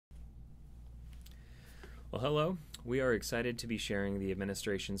Well, hello. We are excited to be sharing the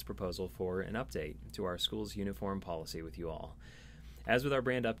administration's proposal for an update to our school's uniform policy with you all. As with our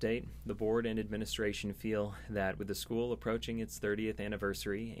brand update, the board and administration feel that with the school approaching its 30th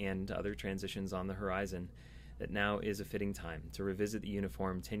anniversary and other transitions on the horizon, that now is a fitting time to revisit the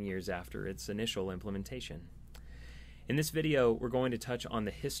uniform 10 years after its initial implementation. In this video, we're going to touch on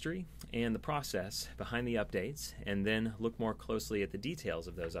the history and the process behind the updates, and then look more closely at the details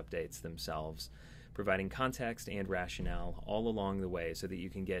of those updates themselves, providing context and rationale all along the way so that you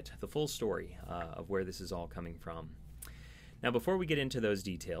can get the full story of where this is all coming from. Now, before we get into those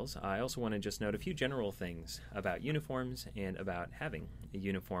details, I also want to just note a few general things about uniforms and about having a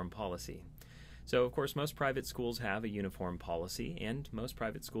uniform policy. So, of course, most private schools have a uniform policy, and most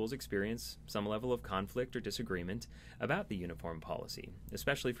private schools experience some level of conflict or disagreement about the uniform policy,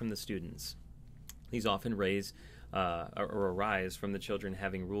 especially from the students. These often arise from the children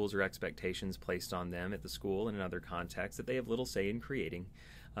having rules or expectations placed on them at the school and in other contexts that they have little say in creating,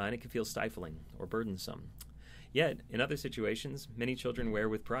 and it can feel stifling or burdensome. Yet, in other situations, many children wear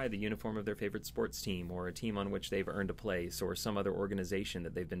with pride the uniform of their favorite sports team or a team on which they've earned a place or some other organization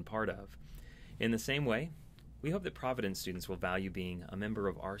that they've been part of. In the same way, we hope that Providence students will value being a member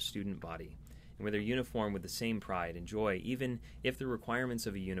of our student body and wear their uniform with the same pride and joy, even if the requirements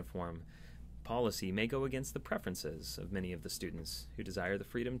of a uniform policy may go against the preferences of many of the students who desire the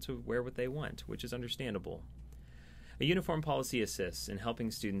freedom to wear what they want, which is understandable. A uniform policy assists in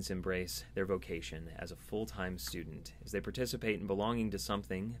helping students embrace their vocation as a full-time student as they participate in belonging to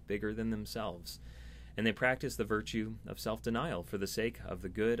something bigger than themselves, and they practice the virtue of self-denial for the sake of the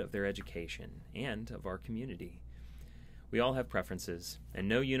good of their education and of our community. We all have preferences, and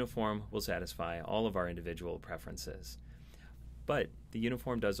no uniform will satisfy all of our individual preferences. But the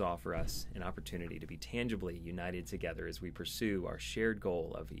uniform does offer us an opportunity to be tangibly united together as we pursue our shared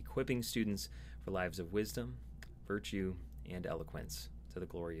goal of equipping students for lives of wisdom, virtue, and eloquence to the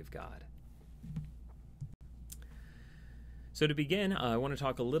glory of God. So to begin, I want to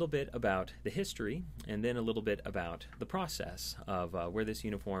talk a little bit about the history and then a little bit about the process of where this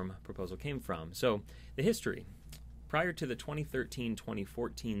uniform proposal came from. So the history. Prior to the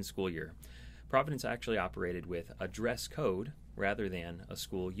 2013-2014 school year, Providence actually operated with a dress code rather than a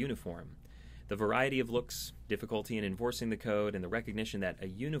school uniform. The variety of looks, difficulty in enforcing the code, and the recognition that a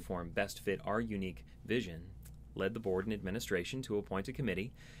uniform best fit our unique vision led the board and administration to appoint a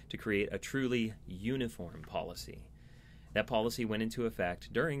committee to create a truly uniform policy. That policy went into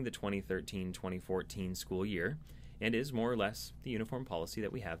effect during the 2013-2014 school year and is more or less the uniform policy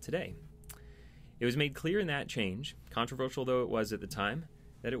that we have today. It was made clear in that change, controversial though it was at the time,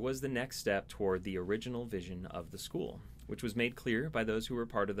 that it was the next step toward the original vision of the school, which was made clear by those who were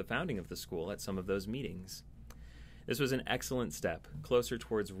part of the founding of the school at some of those meetings. This was an excellent step closer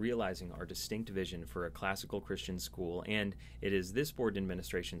towards realizing our distinct vision for a classical Christian school, and it is this board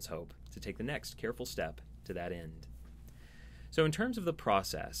administration's hope to take the next careful step to that end. So in terms of the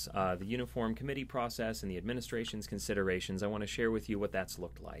process, the uniform committee process and the administration's considerations, I want to share with you what that's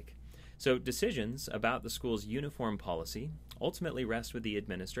looked like. So decisions about the school's uniform policy ultimately rest with the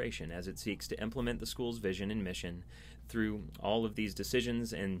administration as it seeks to implement the school's vision and mission through all of these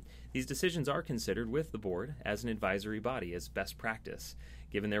decisions, and these decisions are considered with the board as an advisory body as best practice,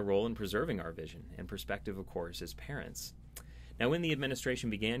 given their role in preserving our vision and perspective, of course, as parents. Now, when the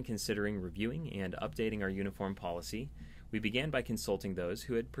administration began considering reviewing and updating our uniform policy, we began by consulting those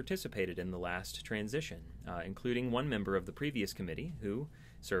who had participated in the last transition, including one member of the previous committee who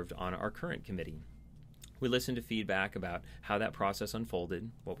served on our current committee. We listened to feedback about how that process unfolded,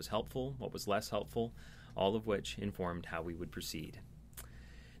 what was helpful, what was less helpful, all of which informed how we would proceed.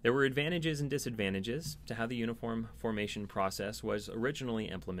 There were advantages and disadvantages to how the uniform formation process was originally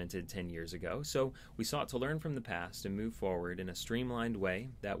implemented 10 years ago, so we sought to learn from the past and move forward in a streamlined way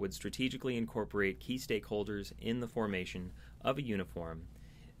that would strategically incorporate key stakeholders in the formation of a uniform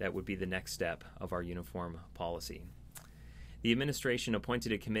that would be the next step of our uniform policy. The administration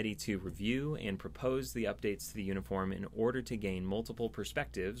appointed a committee to review and propose the updates to the uniform in order to gain multiple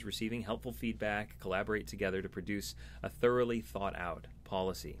perspectives, receiving helpful feedback, collaborate together to produce a thoroughly thought-out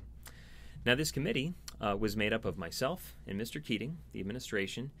policy. Now, this committee was made up of myself and Mr. Keating, the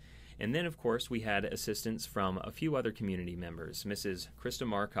administration, and then, of course, we had assistance from a few other community members, Mrs. Krista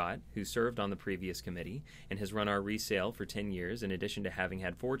Marcotte, who served on the previous committee and has run our resale for 10 years, in addition to having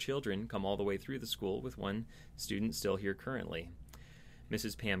had 4 children come all the way through the school with 1 student still here currently.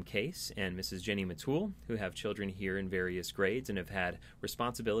 Mrs. Pam Case and Mrs. Jenny Matul, who have children here in various grades and have had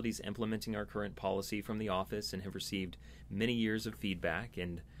responsibilities implementing our current policy from the office and have received many years of feedback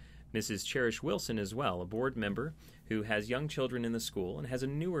and Mrs. Cherish Wilson as well, a board member who has young children in the school and has a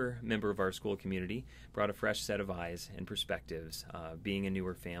newer member of our school community, brought a fresh set of eyes and perspectives, being a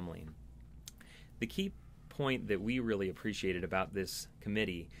newer family. The key point that we really appreciated about this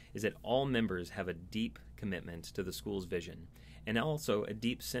committee is that all members have a deep commitment to the school's vision and also a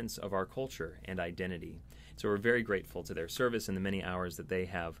deep sense of our culture and identity. So we're very grateful to their service and the many hours that they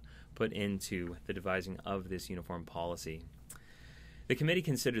have put into the devising of this uniform policy. The committee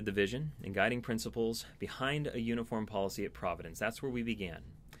considered the vision and guiding principles behind a uniform policy at Providence. That's where we began.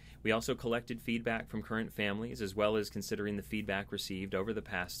 We also collected feedback from current families, as well as considering the feedback received over the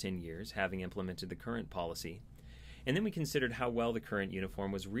past 10 years, having implemented the current policy. And then we considered how well the current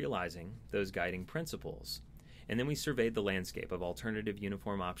uniform was realizing those guiding principles. And then we surveyed the landscape of alternative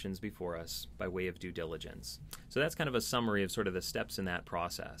uniform options before us by way of due diligence. So that's kind of a summary of sort of the steps in that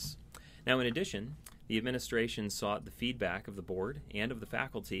process. Now, in addition, the administration sought the feedback of the board and of the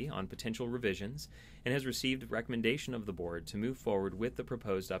faculty on potential revisions and has received a recommendation of the board to move forward with the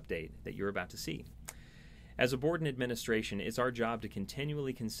proposed update that you're about to see. As a board and administration, it's our job to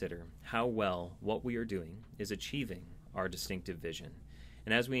continually consider how well what we are doing is achieving our distinctive vision.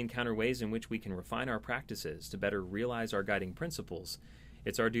 And as we encounter ways in which we can refine our practices to better realize our guiding principles,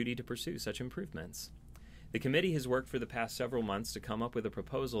 it's our duty to pursue such improvements. The committee has worked for the past several months to come up with a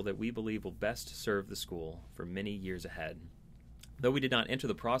proposal that we believe will best serve the school for many years ahead. Though we did not enter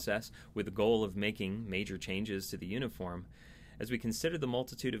the process with the goal of making major changes to the uniform, as we considered the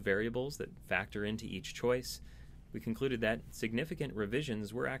multitude of variables that factor into each choice, we concluded that significant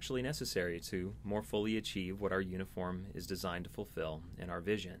revisions were actually necessary to more fully achieve what our uniform is designed to fulfill in our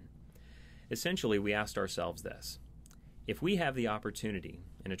vision. Essentially, we asked ourselves this: if we have the opportunity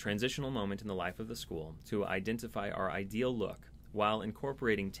in a transitional moment in the life of the school to identify our ideal look while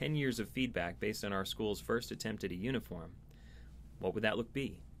incorporating 10 years of feedback based on our school's first attempt at a uniform, what would that look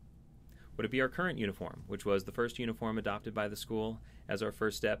be? Would it be our current uniform, which was the first uniform adopted by the school as our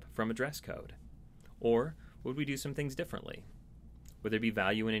first step from a dress code? Or would we do some things differently? Would there be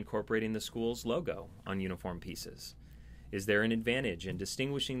value in incorporating the school's logo on uniform pieces? Is there an advantage in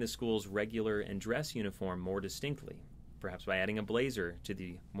distinguishing the school's regular and dress uniform more distinctly, perhaps by adding a blazer to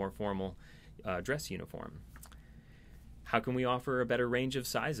the more formal dress uniform? How can we offer a better range of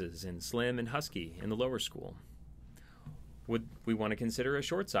sizes in slim and husky in the lower school? Would we want to consider a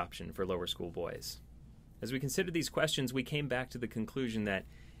shorts option for lower school boys? As we considered these questions, we came back to the conclusion that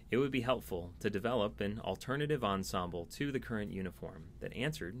it would be helpful to develop an alternative ensemble to the current uniform that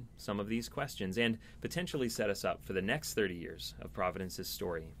answered some of these questions and potentially set us up for the next 30 years of Providence's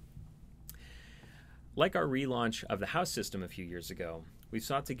story. Like our relaunch of the house system a few years ago, we've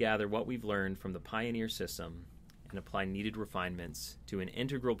sought to gather what we've learned from the Pioneer system and apply needed refinements to an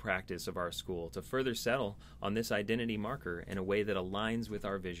integral practice of our school to further settle on this identity marker in a way that aligns with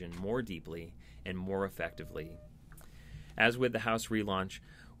our vision more deeply and more effectively. As with the house relaunch,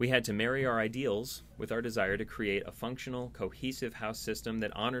 we had to marry our ideals with our desire to create a functional, cohesive house system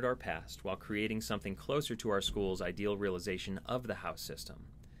that honored our past while creating something closer to our school's ideal realization of the house system.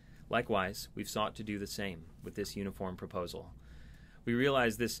 Likewise, we've sought to do the same with this uniform proposal. We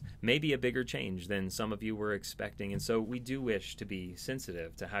realize this may be a bigger change than some of you were expecting, and so we do wish to be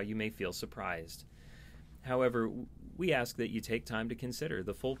sensitive to how you may feel surprised. However, we ask that you take time to consider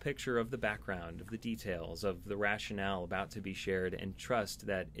the full picture of the background, of the details, of the rationale about to be shared, and trust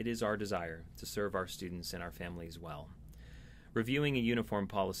that it is our desire to serve our students and our families well. Reviewing a uniform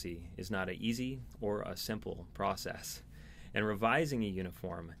policy is not an easy or a simple process, and revising a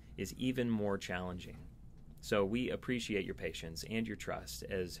uniform is even more challenging. So we appreciate your patience and your trust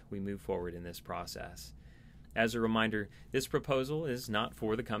as we move forward in this process. As a reminder, this proposal is not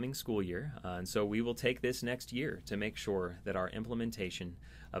for the coming school year, and so we will take this next year to make sure that our implementation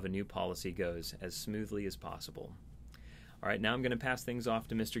of a new policy goes as smoothly as possible. All right, now I'm going to pass things off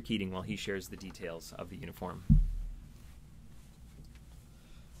to Mr. Keating while he shares the details of the uniform.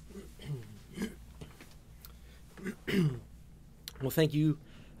 Well, thank you,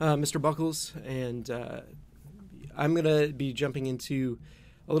 Mr. Buckles, and I'm going to be jumping into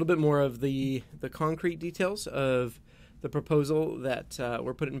a little bit more of the concrete details of the proposal that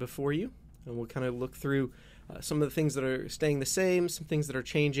we're putting before you, and we'll kind of look through some of the things that are staying the same, some things that are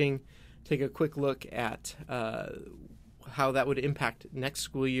changing, take a quick look at how that would impact next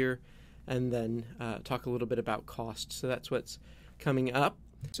school year, and then talk a little bit about cost. So that's what's coming up.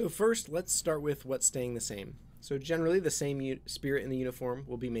 So first, let's start with what's staying the same. So generally, the same spirit in the uniform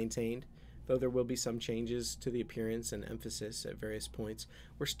will be maintained, though there will be some changes to the appearance and emphasis at various points.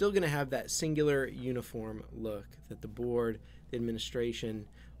 We're still going to have that singular uniform look that the board, the administration,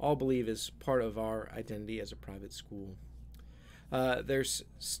 all believe is part of our identity as a private school. There's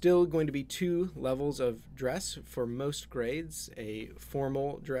still going to be 2 levels of dress for most grades, a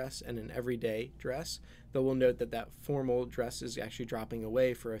formal dress and an everyday dress, though we'll note that that formal dress is actually dropping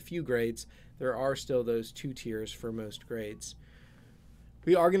away for a few grades. There are still those 2 tiers for most grades.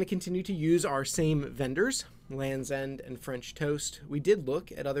 We are going to continue to use our same vendors, Land's End and French Toast. We did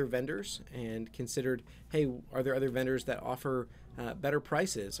look at other vendors and considered, hey, are there other vendors that offer better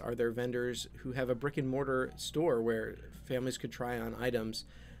prices? Are there vendors who have a brick and mortar store where families could try on items?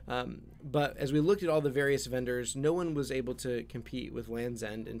 But as we looked at all the various vendors, no one was able to compete with Land's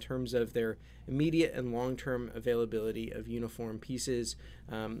End in terms of their immediate and long-term availability of uniform pieces,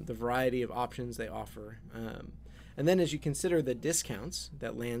 the variety of options they offer. And then as you consider the discounts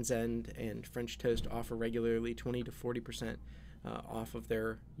that Land's End and French Toast offer regularly, 20 to 40% off of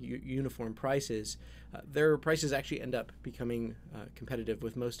their uniform prices, their prices actually end up becoming competitive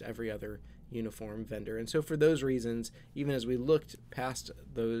with most every other uniform vendor. And so for those reasons, even as we looked past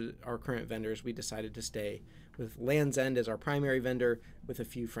our current vendors, we decided to stay with Land's End as our primary vendor with a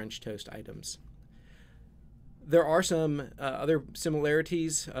few French Toast items. There are some other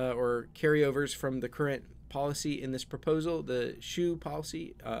similarities or carryovers from the current policy in this proposal. The shoe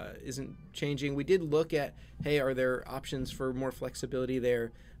policy isn't changing. We did look at, hey, are there options for more flexibility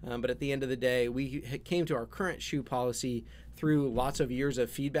there? But at the end of the day, we came to our current shoe policy through lots of years of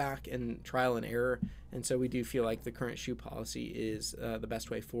feedback and trial and error, and so we do feel like the current shoe policy is the best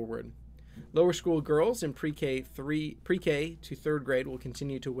way forward. Lower school girls in pre-K to 3rd grade will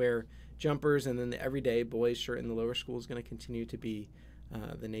continue to wear jumpers, and then the everyday boys shirt in the lower school is going to continue to be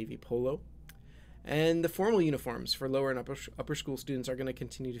the navy polo. And the formal uniforms for lower and upper school students are going to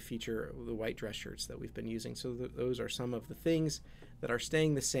continue to feature the white dress shirts that we've been using. So those are some of the things that are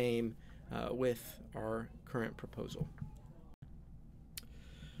staying the same with our current proposal.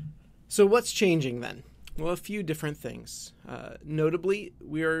 So what's changing then? Well, a few different things. Notably,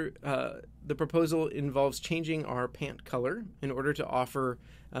 the proposal involves changing our pant color in order to offer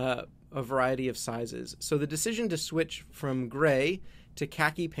a variety of sizes. So the decision to switch from gray to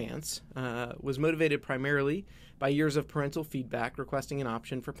khaki pants was motivated primarily by years of parental feedback requesting an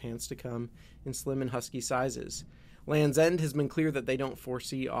option for pants to come in slim and husky sizes. Land's End has been clear that they don't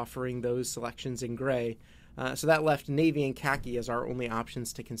foresee offering those selections in gray, so that left navy and khaki as our only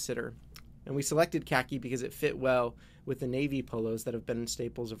options to consider. And we selected khaki because it fit well with the navy polos that have been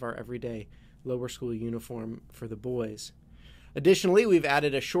staples of our everyday lower school uniform for the boys. Additionally, we've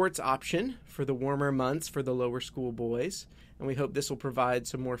added a shorts option for the warmer months for the lower school boys, and we hope this will provide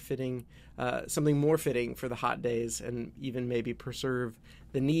something more fitting for the hot days and even maybe preserve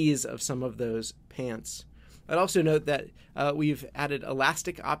the knees of some of those pants. I'd also note that we've added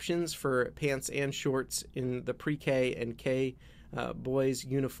elastic options for pants and shorts in the pre-K and K boys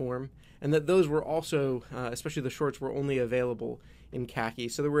uniform, and that those were also, especially the shorts, were only available in khaki.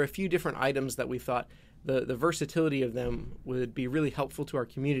 So there were a few different items that we thought the versatility of them would be really helpful to our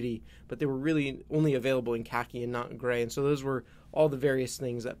community, but they were really only available in khaki and not in gray. And so those were all the various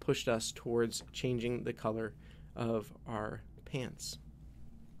things that pushed us towards changing the color of our pants.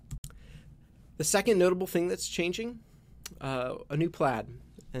 The second notable thing that's changing, a new plaid.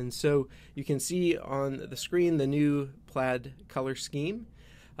 And so you can see on the screen the new plaid color scheme.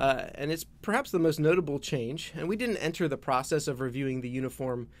 And it's perhaps the most notable change, and we didn't enter the process of reviewing the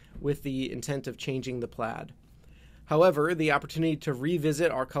uniform with the intent of changing the plaid. However, the opportunity to revisit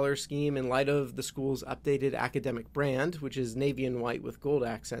our color scheme in light of the school's updated academic brand, which is navy and white with gold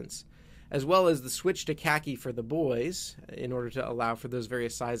accents, as well as the switch to khaki for the boys, in order to allow for those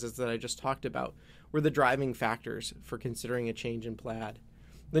various sizes that I just talked about, were the driving factors for considering a change in plaid.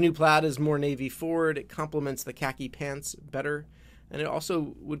 The new plaid is more navy forward, it complements the khaki pants better, and it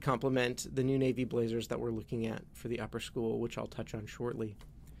also would complement the new navy blazers that we're looking at for the upper school, which I'll touch on shortly.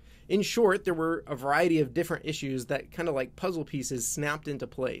 In short, there were a variety of different issues that kind of like puzzle pieces snapped into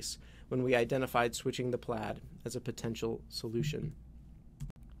place when we identified switching the plaid as a potential solution.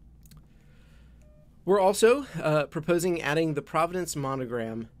 We're also proposing adding the Providence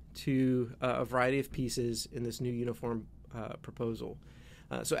monogram to a variety of pieces in this new uniform proposal.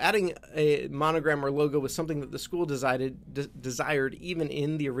 So adding a monogram or logo was something that the school desired even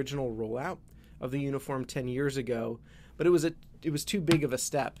in the original rollout of the uniform 10 years ago, but it was too big of a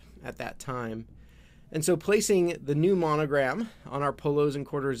step at that time. And so placing the new monogram on our polos and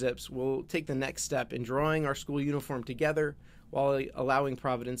quarter zips will take the next step in drawing our school uniform together while allowing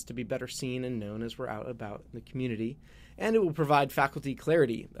Providence to be better seen and known as we're out about in the community. And it will provide faculty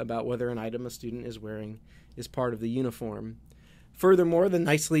clarity about whether an item a student is wearing is part of the uniform. Furthermore, the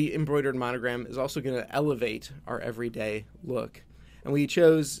nicely embroidered monogram is also going to elevate our everyday look. And we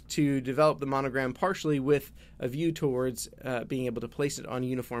chose to develop the monogram partially with a view towards being able to place it on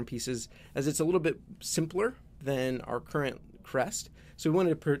uniform pieces, as it's a little bit simpler than our current crest. So we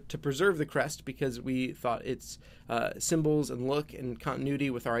wanted to preserve the crest because we thought its symbols and look and continuity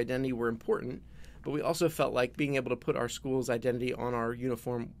with our identity were important. But we also felt like being able to put our school's identity on our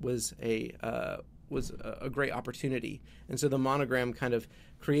uniform was a great opportunity. And so the monogram kind of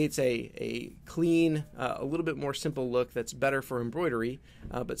creates a clean, a little bit more simple look that's better for embroidery,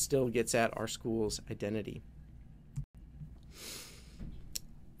 but still gets at our school's identity.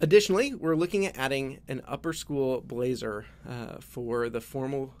 Additionally, we're looking at adding an upper school blazer for the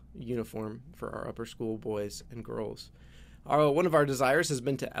formal uniform for our upper school boys and girls. One of our desires has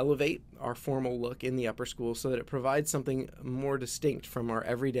been to elevate our formal look in the upper school so that it provides something more distinct from our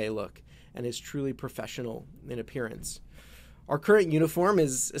everyday look and is truly professional in appearance. Our current uniform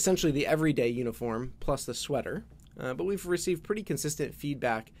is essentially the everyday uniform plus the sweater, but we've received pretty consistent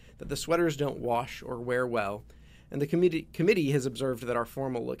feedback that the sweaters don't wash or wear well, and the committee has observed that our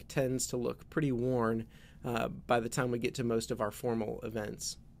formal look tends to look pretty worn by the time we get to most of our formal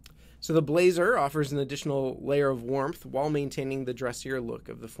events. So the blazer offers an additional layer of warmth while maintaining the dressier look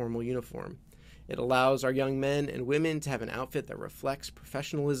of the formal uniform. It allows our young men and women to have an outfit that reflects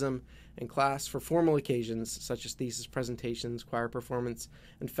professionalism and class for formal occasions such as thesis presentations, choir performance,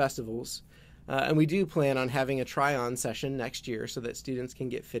 and festivals. And we do plan on having a try-on session next year so that students can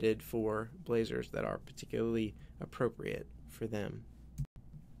get fitted for blazers that are particularly appropriate for them.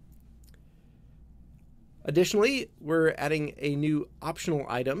 Additionally, we're adding a new optional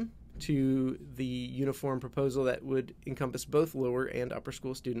item to the uniform proposal that would encompass both lower and upper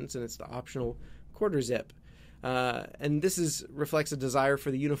school students, and it's the optional quarter zip. And this reflects a desire for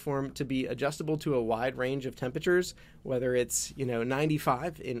the uniform to be adjustable to a wide range of temperatures, whether it's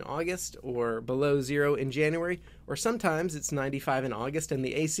 95 in August or below 0 in January, or sometimes it's 95 in August and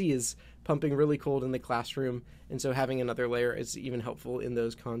the AC is pumping really cold in the classroom, and so having another layer is even helpful in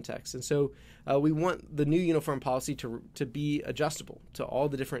those contexts. And so we want the new uniform policy to be adjustable to all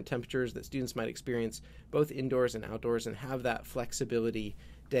the different temperatures that students might experience, both indoors and outdoors, and have that flexibility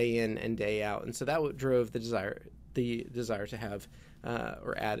day in and day out. And so that what drove the desire to have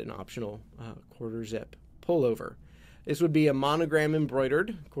or add an optional quarter zip pullover. This would be a monogram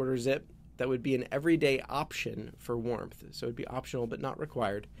embroidered quarter zip that would be an everyday option for warmth. So it would be optional but not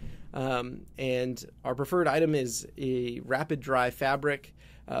required. And our preferred item is a rapid dry fabric,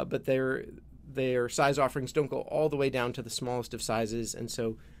 but their size offerings don't go all the way down to the smallest of sizes, and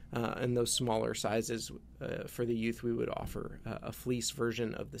so in those smaller sizes for the youth we would offer a fleece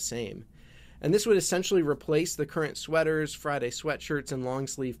version of the same. And this would essentially replace the current sweaters, Friday sweatshirts, and long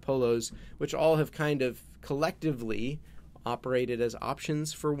sleeve polos, which all have kind of collectively operated as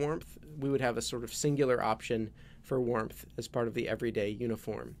options for warmth. We would have a sort of singular option for warmth as part of the everyday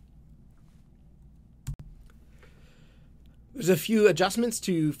uniform. There's a few adjustments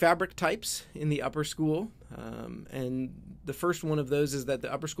to fabric types in the upper school, and the first one of those is that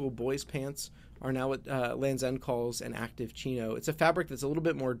the upper school boys' pants are now what Lands' End calls an active chino. It's a fabric that's a little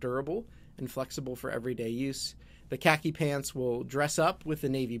bit more durable and flexible for everyday use. The khaki pants will dress up with the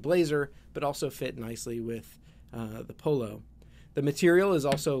navy blazer, but also fit nicely with the polo. The material is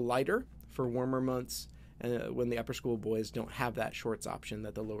also lighter for warmer months when the upper school boys don't have that shorts option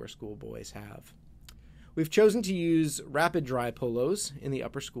that the lower school boys have. We've chosen to use rapid dry polos in the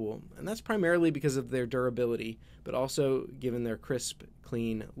upper school, and that's primarily because of their durability, but also given their crisp,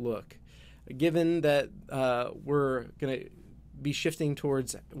 clean look. Given that we're going to be shifting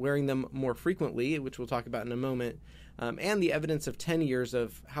towards wearing them more frequently, which we'll talk about in a moment, and the evidence of 10 years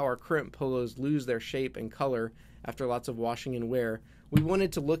of how our current polos lose their shape and color after lots of washing and wear, we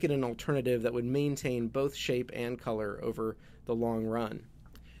wanted to look at an alternative that would maintain both shape and color over the long run.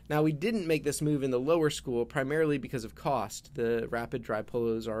 Now, we didn't make this move in the lower school primarily because of cost. The rapid dry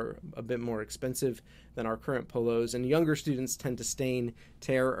polos are a bit more expensive than our current polos, and younger students tend to stain,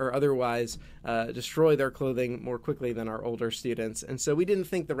 tear, or otherwise destroy their clothing more quickly than our older students. And so we didn't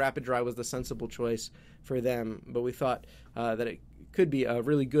think the rapid dry was the sensible choice for them, but we thought that it could be a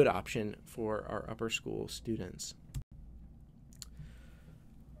really good option for our upper school students.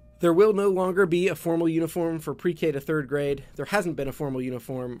 There will no longer be a formal uniform for pre-K to third grade. There hasn't been a formal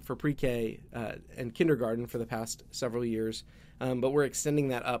uniform for pre-K and kindergarten for the past several years, but we're extending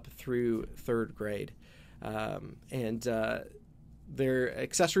that up through third grade. And there are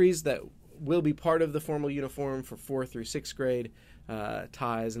accessories that will be part of the formal uniform for 4th through 6th grade.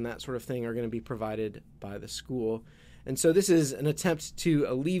 Ties and that sort of thing are going to be provided by the school. And so this is an attempt to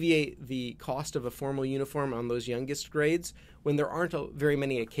alleviate the cost of a formal uniform on those youngest grades when there aren't very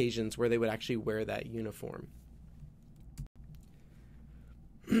many occasions where they would actually wear that uniform.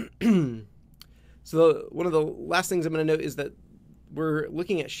 So one of the last things I'm going to note is that we're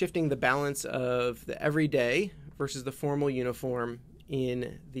looking at shifting the balance of the everyday versus the formal uniform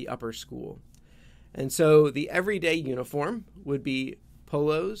in the upper school. And so the everyday uniform would be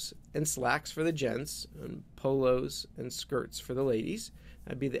polos and slacks for the gents, and polos and skirts for the ladies.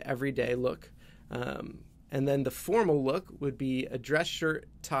 That'd be the everyday look. And then the formal look would be a dress shirt,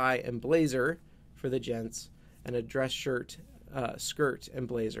 tie, and blazer for the gents, and a dress shirt, skirt, and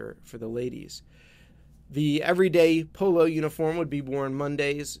blazer for the ladies. The everyday polo uniform would be worn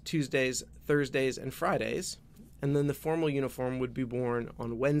Mondays, Tuesdays, Thursdays, and Fridays. And then the formal uniform would be worn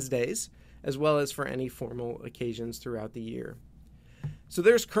on Wednesdays, as well as for any formal occasions throughout the year. So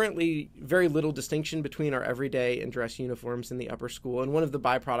there's currently very little distinction between our everyday and dress uniforms in the upper school, and one of the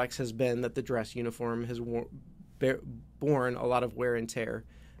byproducts has been that the dress uniform has borne a lot of wear and tear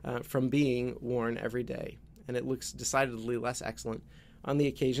from being worn every day, and it looks decidedly less excellent on the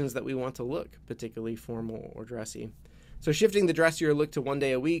occasions that we want to look particularly formal or dressy. So shifting the dressier look to one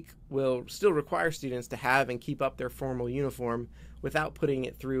day a week will still require students to have and keep up their formal uniform without putting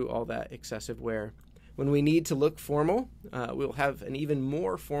it through all that excessive wear. When we need to look formal, we'll have an even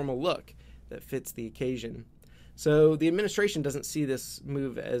more formal look that fits the occasion. So the administration doesn't see this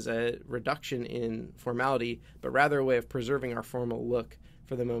move as a reduction in formality, but rather a way of preserving our formal look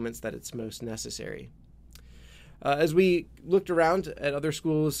for the moments that it's most necessary. As we looked around at other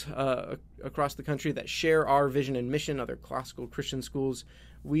schools across the country that share our vision and mission, other classical Christian schools,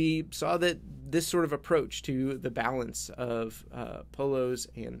 we saw that this sort of approach to the balance of polos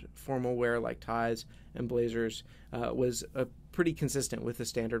and formal wear like ties and blazers was pretty consistent with the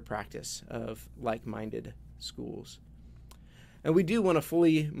standard practice of like-minded schools. And we do want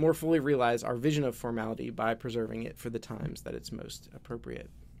to more fully realize our vision of formality by preserving it for the times that it's most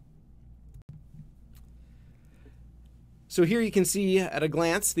appropriate. So here you can see at a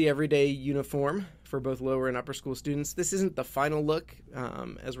glance the everyday uniform for both lower and upper school students. This isn't the final look,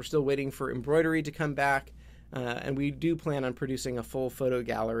 as we're still waiting for embroidery to come back, and we do plan on producing a full photo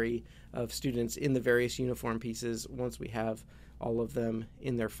gallery of students in the various uniform pieces once we have all of them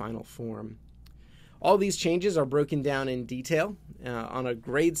in their final form. All these changes are broken down in detail on a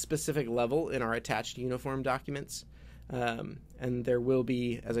grade-specific level in our attached uniform documents, and there will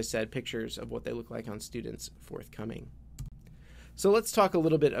be, as I said, pictures of what they look like on students forthcoming. So let's talk a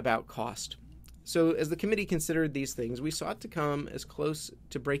little bit about cost. So as the committee considered these things, we sought to come as close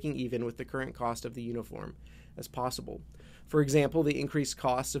to breaking even with the current cost of the uniform as possible. For example, the increased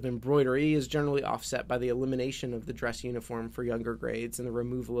cost of embroidery is generally offset by the elimination of the dress uniform for younger grades and the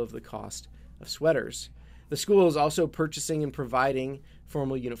removal of the cost of sweaters. The school is also purchasing and providing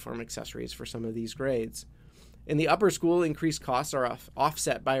formal uniform accessories for some of these grades. In the upper school, increased costs are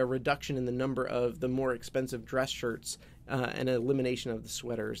offset by a reduction in the number of the more expensive dress shirts and an elimination of the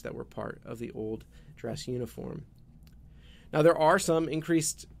sweaters that were part of the old dress uniform. Now, there are some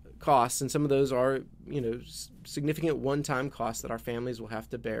increased costs, and some of those are, significant one-time costs that our families will have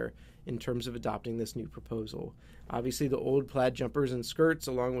to bear in terms of adopting this new proposal. Obviously, the old plaid jumpers and skirts,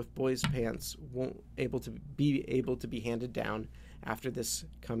 along with boys' pants, won't be able to be handed down after this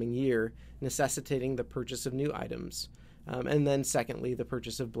coming year, necessitating the purchase of new items. And then secondly, the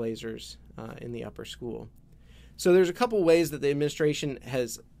purchase of blazers in the upper school. So there's a couple ways that the administration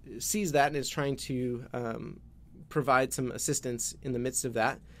sees that and is trying to provide some assistance in the midst of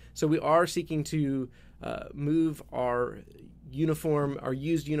that. So we are seeking to move our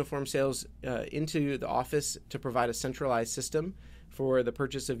used uniform sales into the office to provide a centralized system for the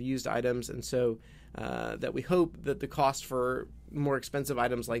purchase of used items, and so that we hope that the cost for more expensive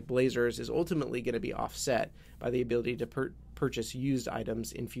items like blazers is ultimately going to be offset by the ability to purchase used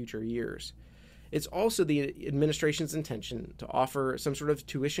items in future years. It's also the administration's intention to offer some sort of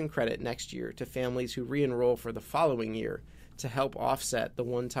tuition credit next year to families who re-enroll for the following year to help offset the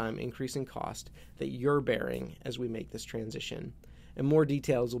one-time increase in cost that you're bearing as we make this transition. And more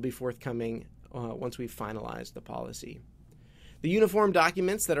details will be forthcoming once we've finalized the policy. The uniform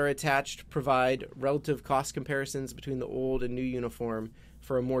documents that are attached provide relative cost comparisons between the old and new uniform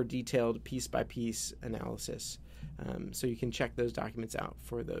for a more detailed piece-by-piece analysis. So you can check those documents out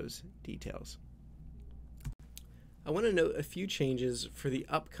for those details. I want to note a few changes for the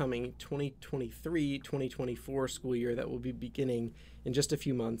upcoming 2023-2024 school year that will be beginning in just a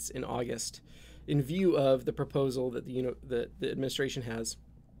few months in August, in view of the proposal that the administration has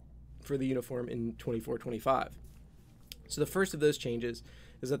for the uniform in 24-25. So the first of those changes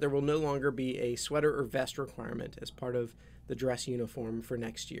is that there will no longer be a sweater or vest requirement as part of the dress uniform for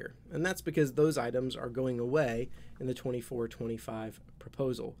next year. And that's because those items are going away in the 24-25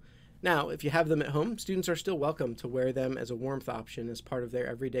 proposal. Now, if you have them at home, students are still welcome to wear them as a warmth option as part of their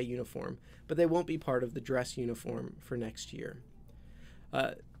everyday uniform, but they won't be part of the dress uniform for next year.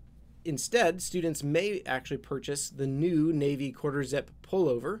 Instead, students may actually purchase the new Navy quarter zip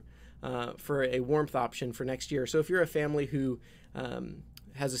pullover for a warmth option for next year. So if you're a family who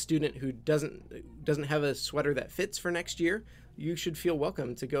has a student who doesn't have a sweater that fits for next year, you should feel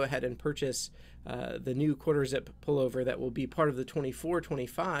welcome to go ahead and purchase the new quarter zip pullover that will be part of the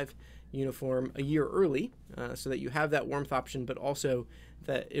 24-25 uniform a year early, so that you have that warmth option, but also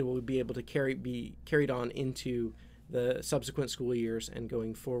that it will be able to be carried on into the subsequent school years and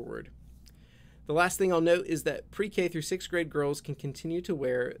going forward. The last thing I'll note is that pre-K through 6th grade girls can continue to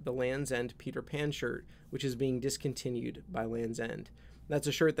wear the Land's End Peter Pan shirt, which is being discontinued by Land's End. That's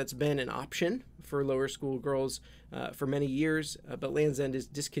a shirt that's been an option for lower school girls for many years, but Land's End is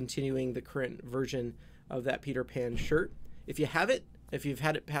discontinuing the current version of that Peter Pan shirt. If you have it, if you've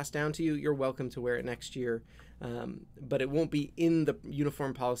had it passed down to you, you're welcome to wear it next year, but it won't be in the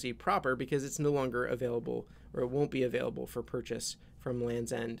uniform policy proper because it's no longer available, or it won't be available for purchase from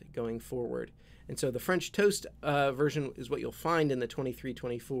Land's End going forward. And so the French toast version is what you'll find in the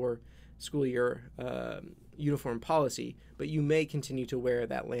 23-24 school year uniform policy, but you may continue to wear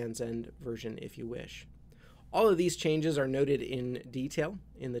that Land's End version if you wish. All of these changes are noted in detail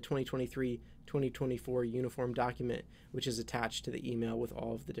in the 2023-2024 uniform document, which is attached to the email with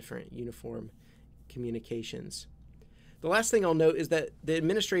all of the different uniform communications. The last thing I'll note is that the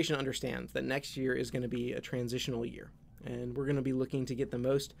administration understands that next year is going to be a transitional year, and we're going to be looking to get the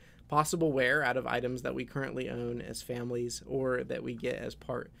most possible wear out of items that we currently own as families or that we get as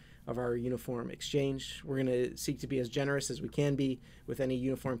part of our uniform exchange. We're going to seek to be as generous as we can be with any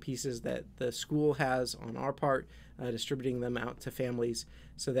uniform pieces that the school has on our part, distributing them out to families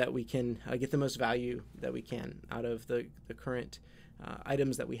so that we can get the most value that we can out of the current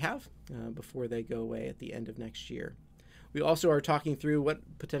items that we have before they go away at the end of next year. We also are talking through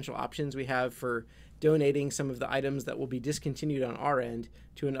what potential options we have for donating some of the items that will be discontinued on our end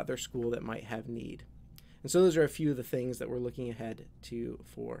to another school that might have need. And so those are a few of the things that we're looking ahead to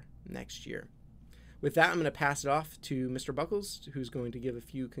for next year. With that, I'm going to pass it off to Mr. Buckles, who's going to give a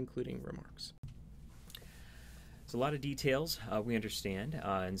few concluding remarks. It's a lot of details, we understand,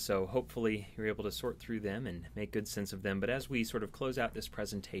 and so hopefully you're able to sort through them and make good sense of them. But as we sort of close out this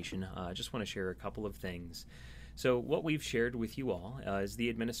presentation, I just want to share a couple of things. So what we've shared with you all is the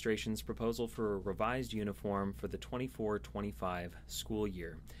administration's proposal for a revised uniform for the 24-25 school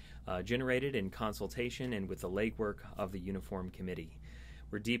year, generated in consultation and with the legwork of the Uniform Committee.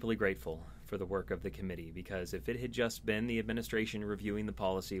 We're deeply grateful for the work of the committee, because if it had just been the administration reviewing the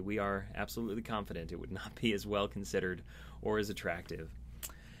policy, we are absolutely confident it would not be as well considered or as attractive.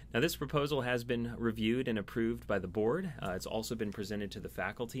 Now, this proposal has been reviewed and approved by the board. It's also been presented to the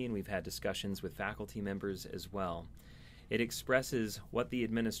faculty, and we've had discussions with faculty members as well. It expresses what the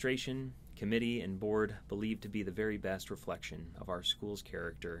administration, committee, and board believe to be the very best reflection of our school's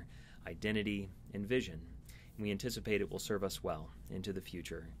character, identity, and vision. And we anticipate it will serve us well into the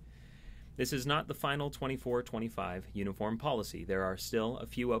future. This is not the final 24-25 uniform policy. There are still a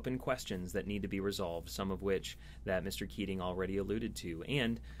few open questions that need to be resolved, some of which that Mr. Keating already alluded to,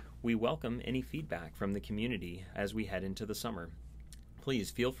 and we welcome any feedback from the community as we head into the summer.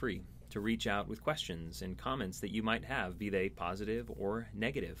 Please feel free to reach out with questions and comments that you might have, be they positive or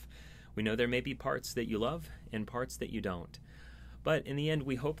negative. We know there may be parts that you love and parts that you don't. But in the end,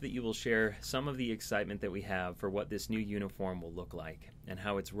 we hope that you will share some of the excitement that we have for what this new uniform will look like, and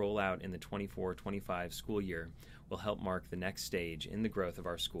how its rollout in the 24-25 school year will help mark the next stage in the growth of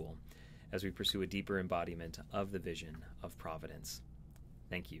our school as we pursue a deeper embodiment of the vision of Providence.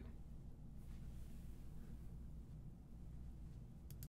 Thank you.